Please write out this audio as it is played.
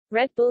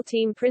Red Bull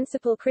team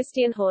principal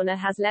Christian Horner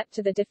has leapt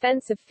to the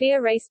defense of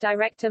FIA race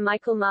director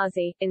Michael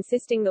Masi,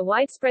 insisting the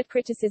widespread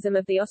criticism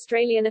of the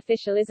Australian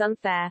official is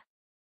unfair.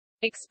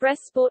 Express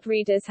Sport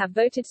readers have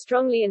voted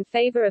strongly in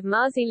favour of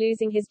Masi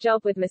losing his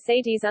job, with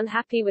Mercedes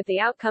unhappy with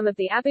the outcome of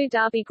the Abu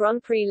Dhabi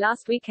Grand Prix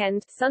last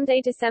weekend, Sunday,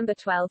 December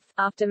 12,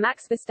 after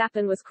Max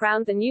Verstappen was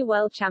crowned the new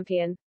world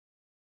champion.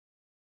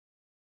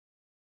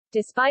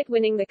 Despite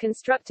winning the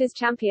Constructors'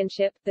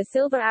 Championship, the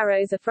Silver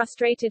Arrows are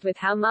frustrated with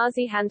how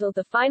Masi handled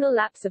the final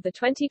laps of the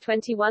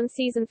 2021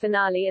 season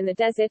finale in the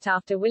desert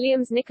after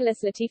Williams'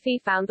 Nicholas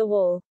Latifi found the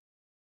wall.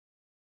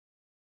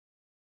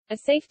 A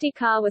safety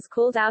car was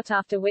called out,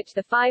 after which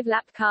the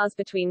 5-lap cars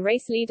between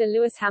race leader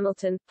Lewis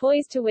Hamilton,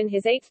 poised to win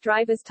his 8th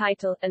driver's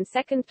title, and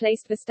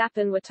second-placed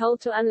Verstappen were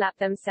told to unlap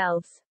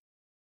themselves.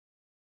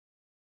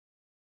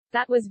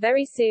 That was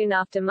very soon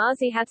after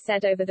Masi had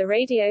said over the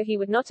radio he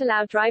would not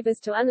allow drivers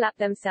to unlap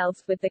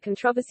themselves, with the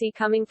controversy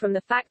coming from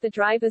the fact the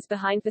drivers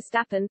behind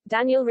Verstappen,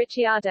 Daniel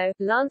Ricciardo,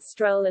 Lance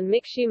Stroll and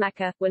Mick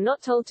Schumacher, were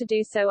not told to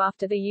do so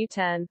after the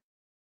U-turn.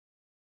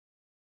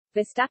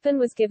 Verstappen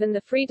was given the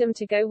freedom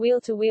to go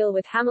wheel-to-wheel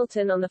with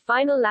Hamilton on the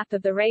final lap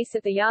of the race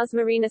at the Yas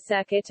Marina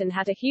circuit and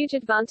had a huge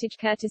advantage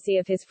courtesy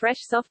of his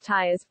fresh soft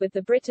tyres, with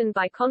the Briton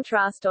by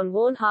contrast on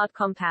worn hard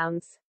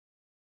compounds.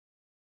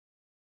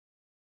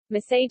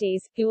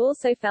 Mercedes, who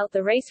also felt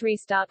the race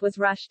restart was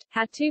rushed,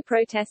 had 2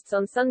 protests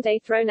on Sunday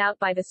thrown out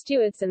by the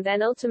stewards and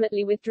then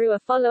ultimately withdrew a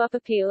follow-up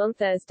appeal on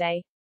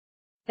Thursday.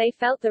 They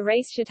felt the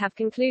race should have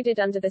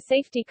concluded under the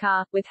safety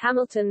car, with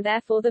Hamilton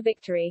therefore the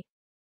victory.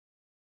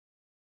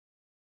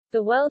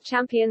 The world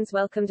champions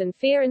welcomed an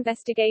FIA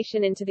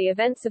investigation into the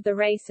events of the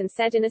race and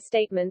said in a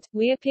statement,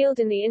 "We appealed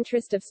in the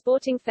interest of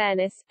sporting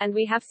fairness, and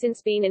we have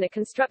since been in a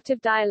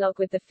constructive dialogue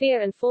with the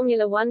FIA and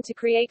Formula One to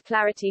create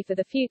clarity for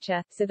the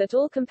future, so that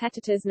all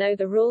competitors know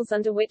the rules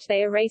under which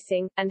they are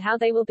racing, and how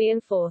they will be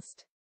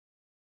enforced.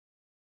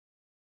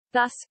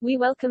 Thus, we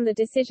welcome the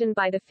decision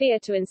by the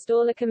FIA to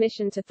install a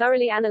commission to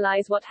thoroughly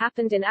analyze what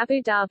happened in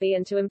Abu Dhabi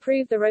and to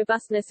improve the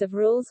robustness of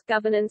rules,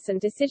 governance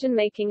and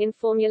decision-making in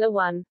Formula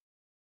One.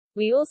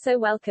 We also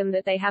welcome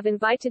that they have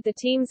invited the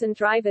teams and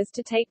drivers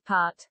to take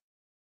part.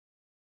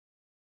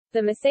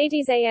 The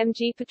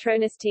Mercedes-AMG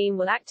Petronas team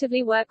will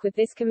actively work with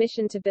this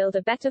commission to build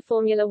a better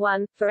Formula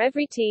One, for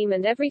every team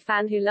and every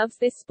fan who loves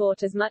this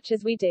sport as much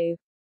as we do.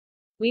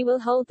 We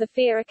will hold the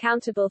FIA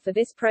accountable for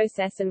this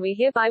process and we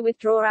hereby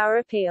withdraw our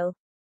appeal."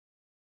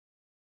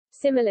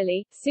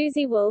 Similarly,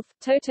 Susie Wolff,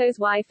 Toto's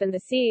wife and the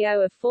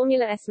CEO of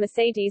Formula S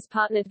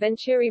Mercedes-partnered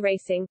Venturi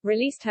Racing,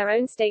 released her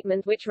own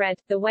statement which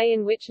read, "The way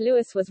in which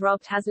Lewis was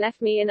robbed has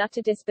left me in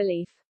utter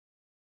disbelief.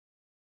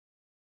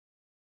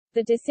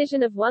 The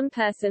decision of one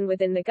person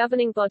within the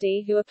governing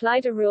body who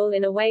applied a rule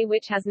in a way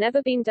which has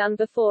never been done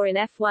before in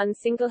F1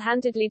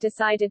 single-handedly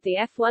decided the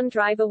F1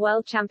 Driver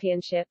World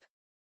Championship.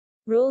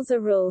 Rules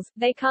are rules,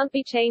 they can't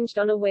be changed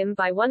on a whim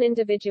by one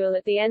individual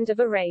at the end of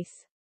a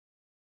race."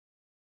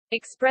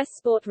 Express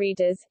Sport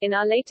readers, in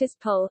our latest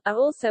poll, are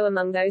also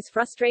among those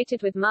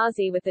frustrated with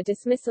Masi with the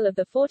dismissal of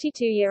the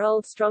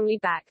 42-year-old strongly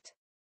backed.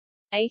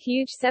 A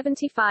huge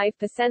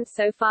 75%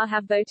 so far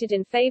have voted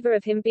in favor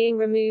of him being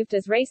removed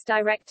as race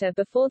director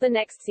before the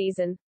next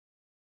season.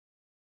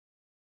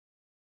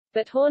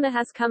 But Horner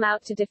has come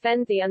out to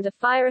defend the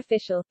under-fire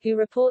official, who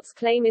reports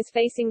claim is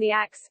facing the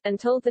axe, and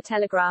told The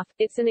Telegraph,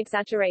 "It's an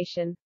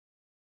exaggeration.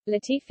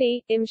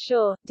 Latifi, I'm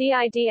sure,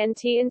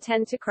 didn't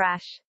intend to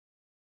crash.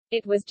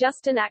 It was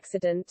just an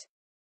accident.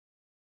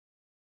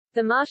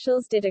 The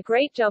marshals did a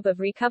great job of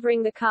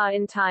recovering the car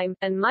in time,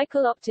 and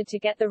Michael opted to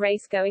get the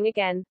race going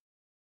again.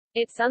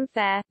 It's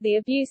unfair, the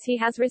abuse he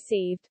has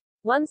received.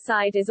 One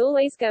side is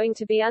always going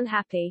to be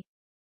unhappy."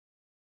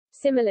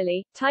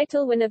 Similarly,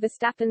 title winner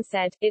Verstappen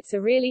said, "It's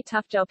a really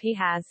tough job he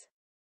has.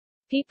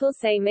 People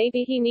say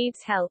maybe he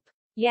needs help.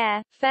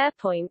 Yeah, fair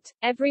point.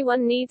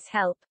 Everyone needs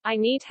help. I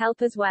need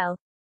help as well.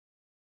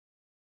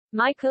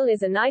 Michael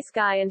is a nice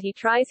guy and he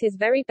tries his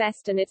very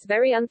best and it's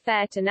very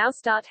unfair to now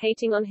start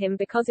hating on him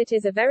because it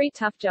is a very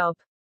tough job."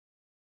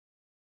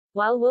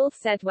 While Wolff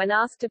said when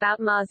asked about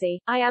Masi,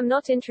 "I am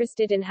not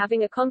interested in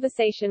having a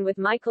conversation with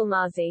Michael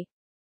Masi.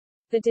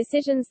 The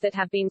decisions that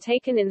have been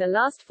taken in the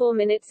last 4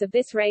 minutes of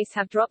this race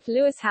have dropped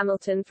Lewis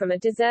Hamilton from a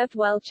deserved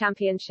world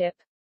championship.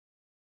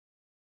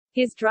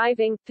 His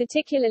driving,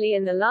 particularly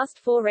in the last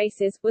 4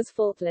 races, was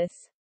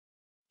faultless.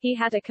 He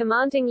had a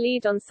commanding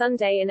lead on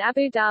Sunday in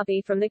Abu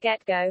Dhabi from the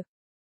get-go.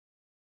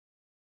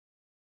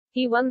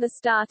 He won the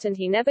start and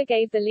he never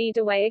gave the lead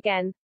away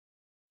again.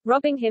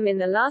 Robbing him in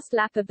the last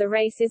lap of the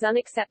race is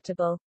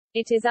unacceptable.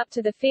 It is up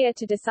to the FIA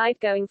to decide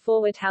going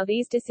forward how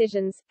these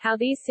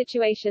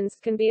situations,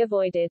 can be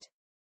avoided."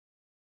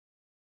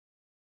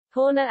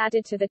 Horner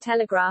added to The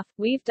Telegraph,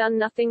 "We've done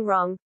nothing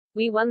wrong.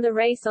 We won the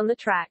race on the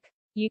track.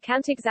 You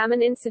can't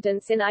examine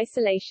incidents in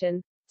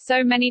isolation.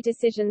 So many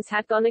decisions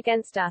had gone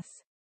against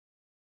us.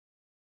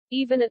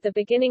 Even at the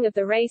beginning of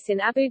the race in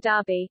Abu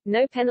Dhabi,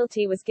 no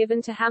penalty was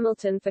given to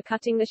Hamilton for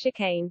cutting the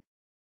chicane.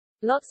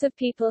 Lots of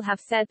people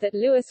have said that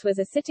Lewis was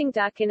a sitting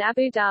duck in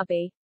Abu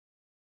Dhabi.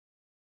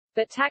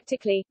 But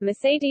tactically,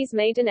 Mercedes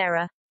made an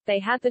error. They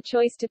had the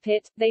choice to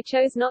pit, they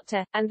chose not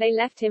to, and they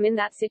left him in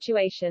that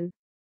situation.